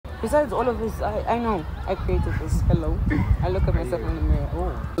Besides all of this, I know I created this. Hello. I look at myself in the mirror.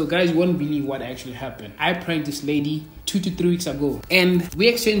 Oh. So guys, you won't believe what actually happened. I pranked this lady 2 to 3 weeks ago, and we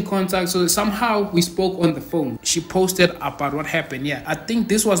exchanged contact. So somehow we spoke on the phone. She posted about what happened. Yeah, I think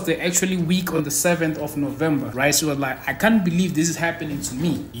this was the actually week on the 7th of November, right? She was like, I can't believe this is happening to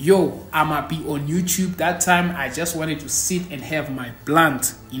me. Yo, I might be on YouTube. That time I just wanted to sit and have my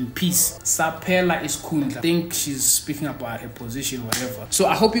blunt in peace. Sapela is cool. I think she's speaking about her position, whatever. So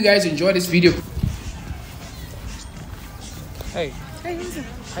I hope you guys enjoy this video. Hey. Hey, Lisa.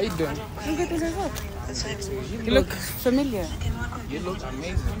 How you doing? I'm good as well. You look familiar. You look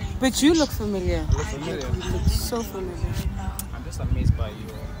amazing. But you look familiar. I look familiar. You look so familiar. I'm just amazed by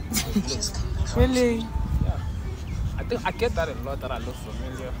your looks. Really? Yeah. I think I get that a lot, that I look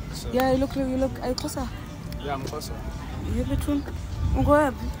familiar. So. Yeah, you look. I closer. Yeah, I'm closer. You look true. Go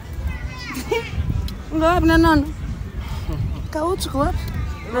up. Go up, no. Go up.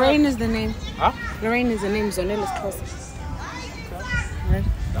 Lorraine is the name. Huh? Lorraine is the name. Zonel is closer. Right?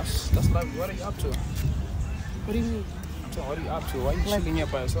 That's like, what are you up to? What do you mean? What are you up to? Why are you chilling here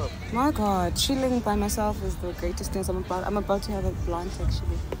by yourself? My God, chilling by myself is the greatest thing. I'm about to have a blunt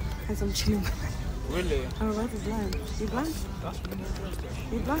actually, and some chilling. Really? I'm about to blunt. You blunt? That's really interesting.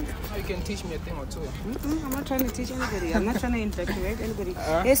 You blunt? Now you can teach me a thing or two. I'm not trying to teach anybody. I'm not trying to infatuate anybody.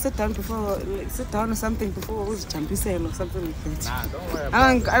 Hey, sit down or something before we jump or something like that. Nah, don't worry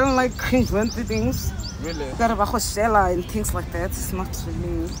about it. I don't like cringe-worthy things. Really? And things like that. It's not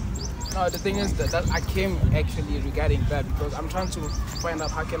really. No, the thing is that I came actually regarding that because I'm trying to find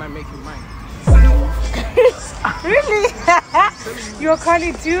out how can I make you mine. Really? You're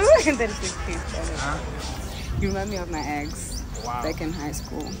calling too? That is cute. You remind me of my ex back in high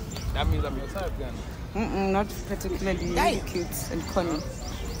school. That means I'm your type then? Not particularly cute and corny.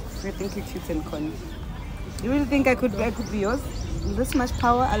 I think you're cute and corny. You really think I could be yours? This much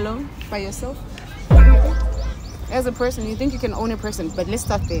power alone by yourself? As a person, you think you can own a person, but let's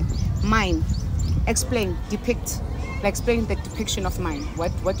start there. Mine. Explain, depict. Like explain the depiction of mine.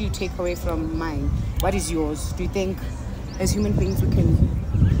 What do you take away from mine? What is yours? Do you think as human beings we can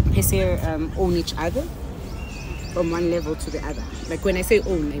own each other from one level to the other? Like when I say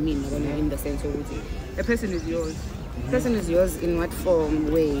own, I mean in the sense of a person is yours. A person is yours in what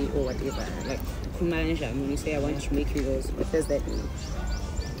form, way, or whatever. Like when you say I want to make you yours, what does that mean?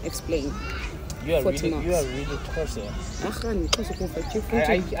 Explain. You are really closer.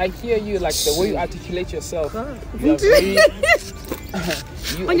 I hear you, like the way you articulate yourself. You are very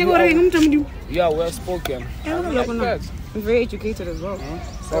you are well spoken. I'm very educated as well.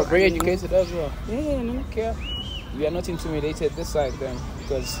 So very educated as well. Yeah, no. Okay. We are not intimidated this side then,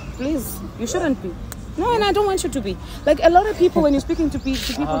 because please, you shouldn't be. No, and I don't want you to be. Like a lot of people, when you're speaking to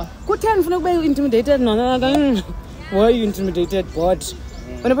people, good time for nobody intimidated. No. Why are you intimidated, God?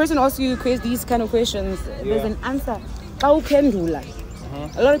 When a person asks you these kind of questions, there's an answer. How can you like?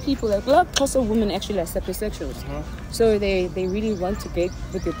 A lot of people, like a lot of possible women actually are sapiosexuals. So they really want to get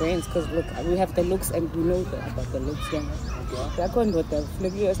with your brains because look, we have the looks and we know about the looks. Yeah. I can't do that.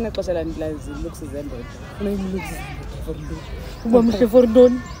 It's not because looks is ended. You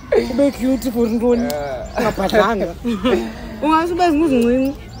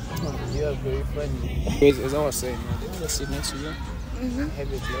are very funny. As I was saying, let's sit next to you. Have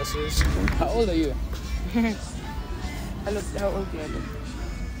your glasses. How old are you? How old do I look?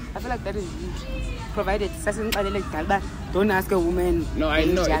 I feel like that is huge. Provided don't ask a woman. No, I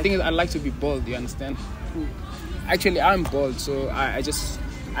know. The thing is, I like to be bold. You understand? Actually, I'm bold, so I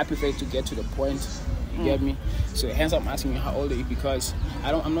prefer to get to the point. You get me? So hence I'm asking you how old are you, because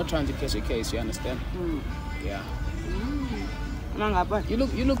I'm not trying to catch a case. You understand? Yeah. You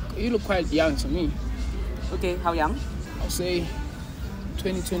look quite young to me. Okay, how young? I'll say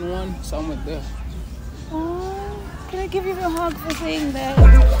 2021, somewhere there. Oh, can I give you a hug for saying that?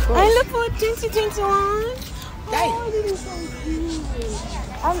 I look for 2021. Oh, this is so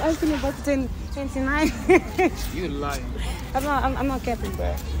cute. I'm actually about to turn 29. You lying. I'm not capping,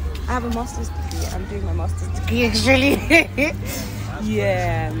 bro. I have a master's degree. I'm doing my master's degree actually.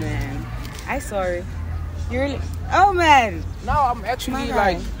 Yeah, man. I'm sorry. You really? Oh man. Now I'm actually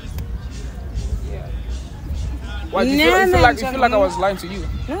like. What, you feel like I was lying to you?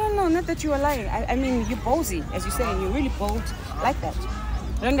 No, not that you were lying. I mean, you're ballsy, as you're saying. You're really bold like that.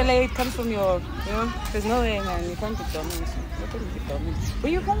 It comes from your, there's no way, man. You can't be dominant.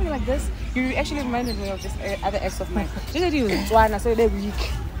 When you call me like this, you actually reminded me of this other ex of mine. Just that you so they're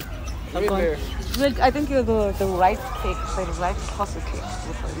weak. Really? Like, I think you're the right cake, the right closet cake.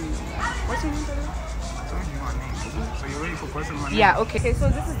 What's your name? told you my name. So you're ready for person my name? Yeah, okay. So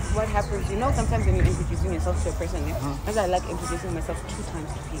this is what happens. You know, sometimes when you're introducing yourself to a person, as I like introducing myself 2 times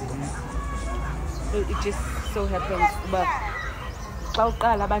to people. So it just so happens, but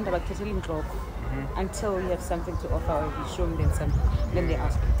until you have something to offer or you show them something, then they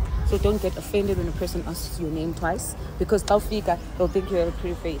ask you. So don't get offended when a person asks your name twice, because they'll think you have a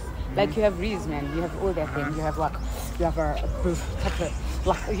pretty face. Like you have Reese, man. You have all that thing. You have like, you have a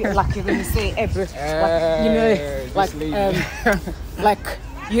like you're gonna say like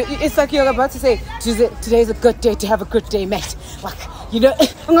it's like you're about to say today's a good day to have a good day, mate. Like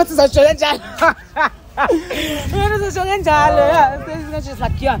I'm not so sure that. It's just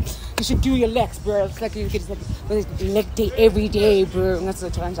like you should do your legs, bro. It's like you get like leg day every day, bro.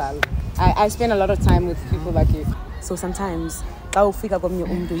 I spend a lot of time with people like you. So sometimes you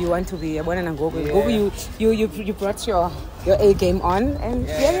want to be you brought your A game on, and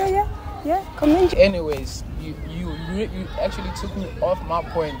yeah. Anyways, you actually took me off my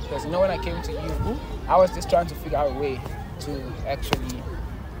point, because when I came to you, I was just trying to figure out a way to actually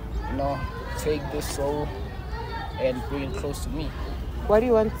take this soul and bring it close to me. Why do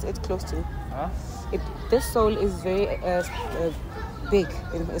you want it close to you? This soul is very big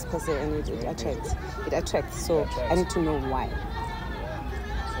in its per se, and it attracts. So I need to know why.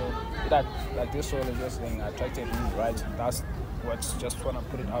 So that this soul is just saying attracted me, right? That's what's just wanna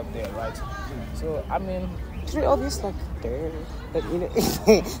put it out there, right? So I mean, it's really obvious, like, but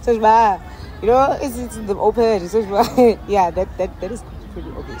so it's in the open. So yeah, that is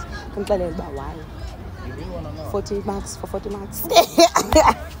pretty obvious. Come tell us about why. You really wanna know? 40 marks for 40 marks.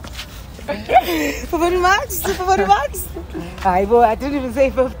 For 40 marks? I didn't even say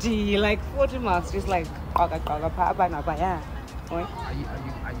 50, like 40 marks, just like Are you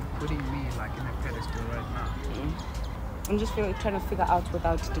putting me like in a pedestal right now? I'm just trying to figure out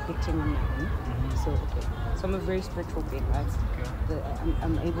without depicting on my own. So I'm a very spiritual being, right? Okay.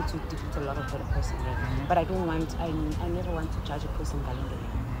 I'm able to depict a lot of what a person is, but I never want to judge a person by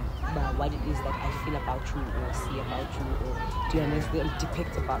what it is that I feel about you or see about you, or do you understand,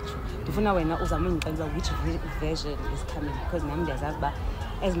 depict about you. Which version is coming, because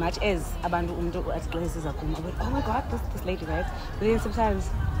as much as abantu oh my god, this lady, right? But then sometimes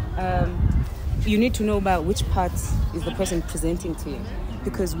you need to know about which parts is the person presenting to you,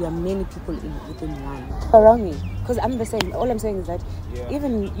 because we are many people within one around me. Because I'm the same. All I'm saying is that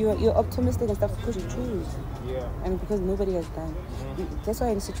even you're optimistic and stuff because you choose, and because nobody has done. That's why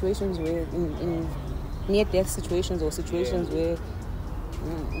in situations where in near-death situations, or situations where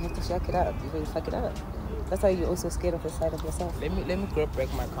you have to shake it up, you fuck it up. That's why you're also scared of the side of yourself. Let me grab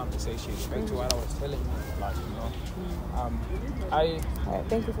back my conversation back to what I was telling you, like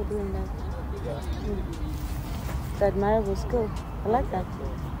thank you for doing that. Yeah. It's admirable skill. I like that.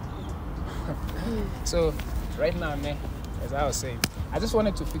 So right now, man, as I was saying, I'll ask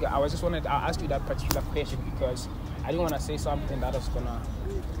you that particular question because I didn't want to say something that was gonna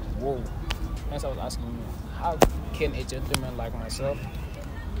Hence I was asking you, how can a gentleman like myself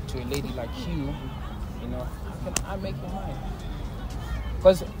to a lady like you, how can I make you mine?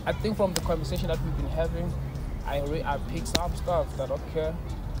 Because I think from the conversation that we've been having, I picked some stuff that, okay,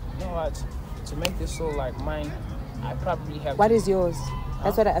 you know what, to make this soul like mine, I probably have. What is yours?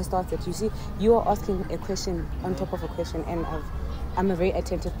 That's what I started. You see, you are asking a question on top of a question, and I'm a very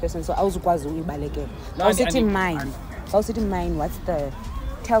attentive person, so I was sitting mine. What's the?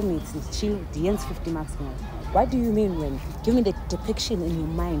 Tell me, the ends 50 marks now. What do you mean when? Give me the depiction in your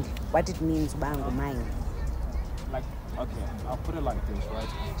mind. What it means by mine. Like, okay, I'll put it like this, right?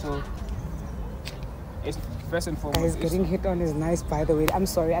 So, it's first and foremost. Guys, getting hit on is nice, by the way. I'm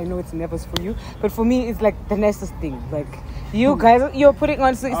sorry, I know it's nervous for you, but for me, it's like the nicest thing. Like, you guys, you're putting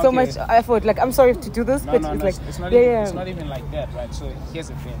on so much effort. Like, I'm sorry to do this, but it's not even like that, right? So here's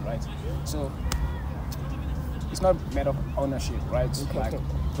the thing, right? So it's not made of ownership, right? Okay.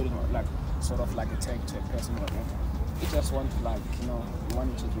 Putting like sort of like a tag to a person or whatever. You just want to you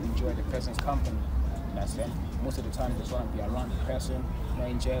want to enjoy the person's company. That's it. Most of the time, you just want to be around the person,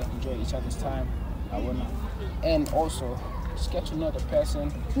 enjoy each other's time. And also just get to know the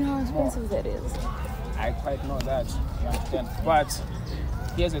person. You know how expensive that is. I quite know that, you understand. But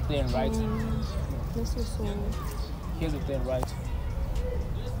here's the thing, right? Bless your soul. Here's the thing, right?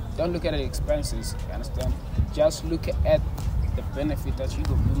 Don't look at the expenses, you understand? Just look at the benefit that you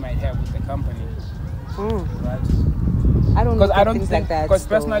might have with the company, right? I don't think like that. Because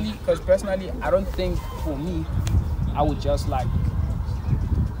personally, I don't think for me, I would just like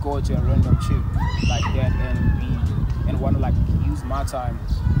go to a random trip like that and want to like use It's my time.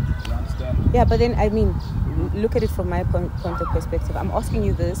 You understand? Yeah, but then, I mean, look at it from my point of perspective. I'm asking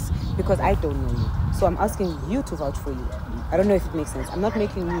you this because I don't know you. So I'm asking you to vouch for you. I don't know if it makes sense. I'm not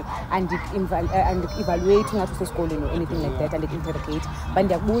making you and evaluating how to school or anything like that and interrogate. But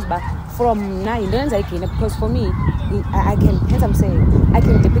there goes back from now, because for me, I can, as I'm saying, I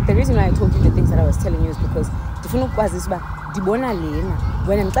can depict. The reason why I told you the things that I was telling you is because when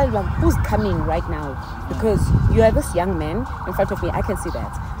I'm telling you who's coming right now, because you are this young man in front of me, I can see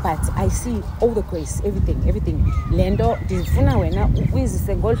that. But I see all the grace, everything. Lendo, ndifuna wena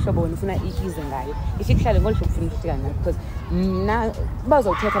uyizise ngolu hlobo wena ufuna ize ngayo. Ifihlale ngolu hlobo ufuna ifika ngayo because na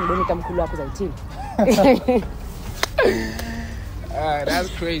bazawuthetha ngibona utamkhulu wakho uzawuthini. That's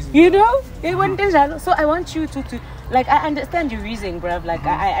crazy. You know? So I want you to like, I understand your reasoning, bruv. Like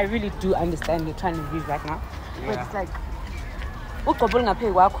I really do understand you're trying to read right now. But it's like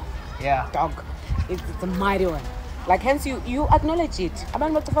yeah, dog. It's a mighty one. Like, hence you acknowledge it.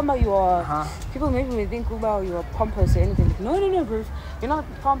 I'm not talking about your people maybe may think about you're pompous or anything. No, bro. You're not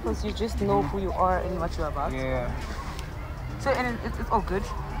pompous. You just know who you are and what you're about. Yeah. So and it's all good.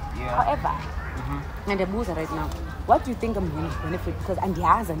 Yeah. However, and the boozer right now, what do you think I'm going to benefit? Because and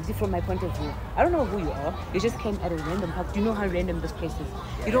from my point of view, I don't know who you are. You just came at a random park. Do you know how random this place is?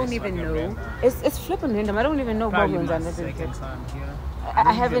 Yeah, you don't even know. It's flipping random. I don't even know probably Boglins my and second time here.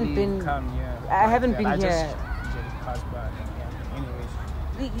 I haven't been. I haven't been here. Just passed by. Yeah. Anyways.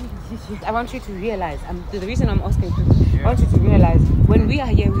 I want you to realize. The reason I'm asking you, I want you to realize when we are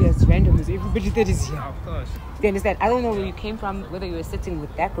here, we are as random as everybody that is here. Of course. Do you understand? I don't know where you came from, whether you were sitting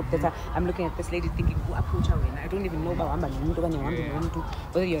with that group. I'm looking at this lady thinking, who approach her when I don't even know about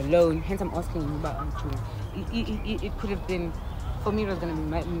whether you're alone. Hence, I'm asking you about it could have been, for me, it was going to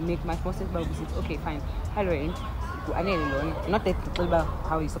make much more sense. But okay, fine. Hi, Lorraine. I'm not alone. Not that to about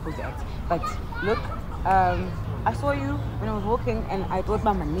how you're supposed to act. But look, I saw you when I was walking and I thought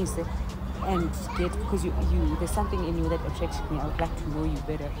about my niece. And scared because you there's something in you that attracts me. I would like to know you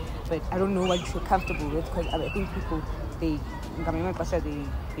better, but I don't know what you feel comfortable with because I think people they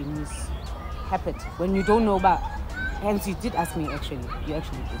mishappen when you don't know about. Hence, you did ask me actually. You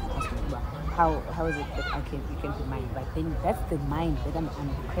actually did ask me about how is it that you can be mine, but then that's the mind that I'm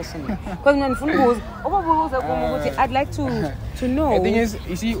questioning. Because I'd like to know. The thing is,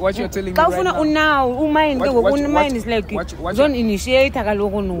 you see what you're telling me right now. Mine is like don't initiate.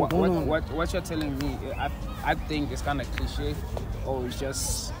 What you're telling me, I think it's kind of cliche, or it's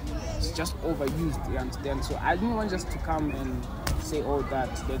just overused. You understand? So I didn't want just to come and say all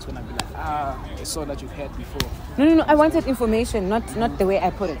that's gonna be like it's so that you've heard before. No. I wanted information, not the way I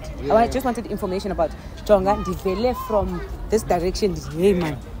put it. Yeah. I just wanted information about Jonga develop from this direction. Hey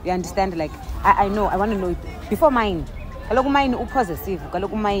man, you understand? Like I know. I want to know it before mine. Kaloku mine positive.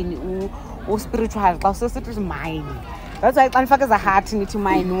 Kaloku mine spiritual. Also it mine. That's why I focus a heart into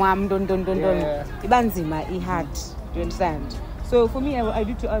mine. Don't. Ibanzima heart. Do you understand? So for me, I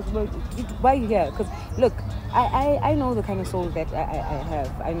do to ask, why are you here? Because look, I know the kind of soul that I have.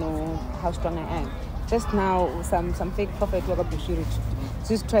 I know how strong I am. Just now, some fake prophet who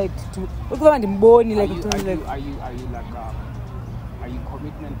just tried to. Are you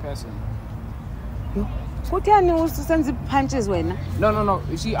commitment person? Punches when? No.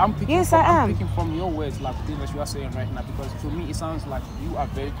 You see, I'm picking from your words, like things that you are saying right now, because to me it sounds like you are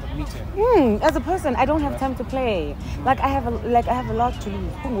very committed. As a person, I don't have time to play. Like I have a lot to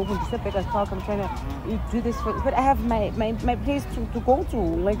lose. I'm trying to do this, but I have my place to go to.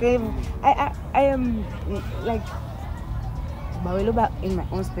 Like I am like in my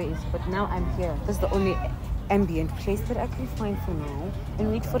own space, but now I'm here. This is the only ambient place that I can find for now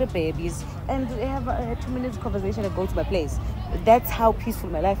and wait for the babies and have a 2 minutes conversation and go to my place. That's how peaceful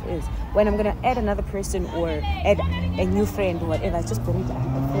my life is. When I'm gonna add another person or add a new friend or whatever, I just don't need a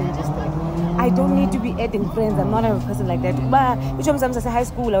friend just there. I don't need to be adding friends. I'm not a person like that. But which sometimes I say high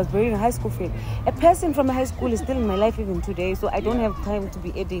school, I was bringing a high school friend. A person from a high school is still in my life even today, so I don't have time to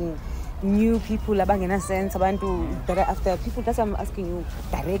be adding new people abangena sense abantu after people. That's why I'm asking you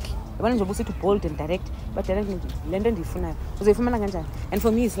direct. I want to to bold and direct, but direct London different. And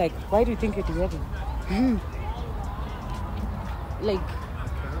for me it's like, why do you think you're deserving? Like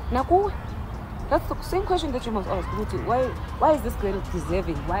Naku, that's the same question that you must ask. Why is this girl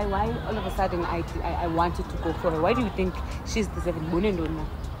deserving? Why all of a sudden I wanted to go for her? Why do you think she's deserving?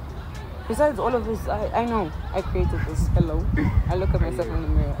 Besides all of this, I know I created this. Hello. I look at myself in the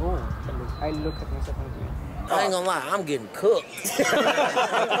mirror. Oh, hello. I look at myself in the mirror. I ain't gonna lie, I'm getting cooked.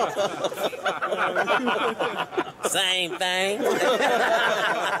 Same thing.